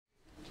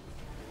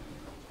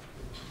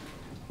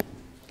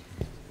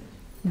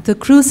The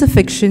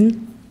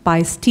Crucifixion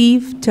by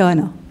Steve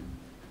Turner.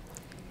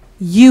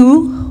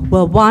 You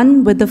were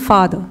one with the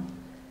Father.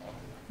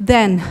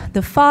 Then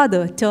the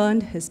Father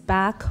turned his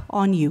back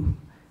on you.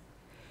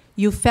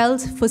 You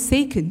felt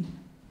forsaken,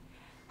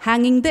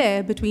 hanging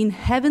there between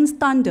heaven's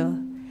thunder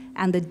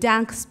and the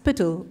dank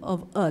spittle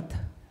of earth.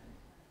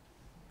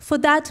 For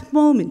that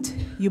moment,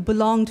 you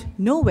belonged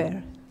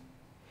nowhere.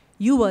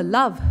 You were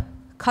love,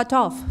 cut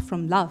off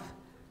from love.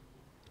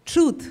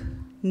 Truth,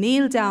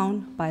 nailed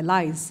down by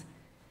lies.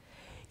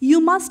 You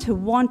must have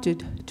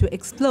wanted to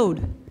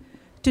explode,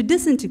 to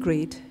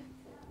disintegrate,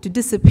 to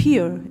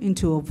disappear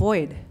into a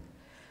void.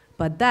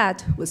 But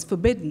that was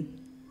forbidden,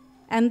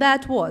 and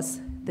that was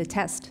the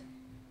test.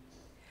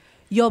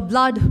 Your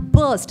blood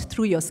burst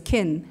through your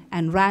skin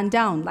and ran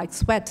down like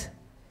sweat.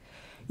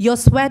 Your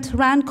sweat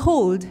ran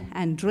cold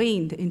and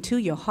drained into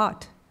your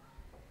heart.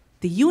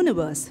 The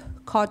universe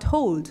caught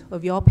hold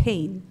of your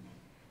pain.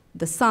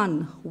 The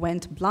sun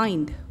went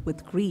blind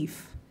with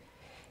grief.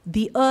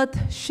 The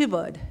earth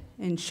shivered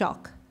in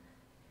shock.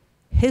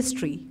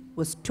 History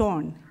was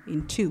torn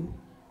in two.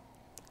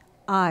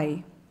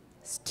 I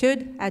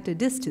stood at a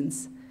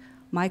distance,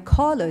 my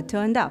collar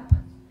turned up,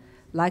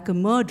 like a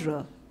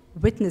murderer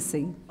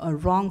witnessing a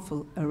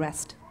wrongful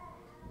arrest.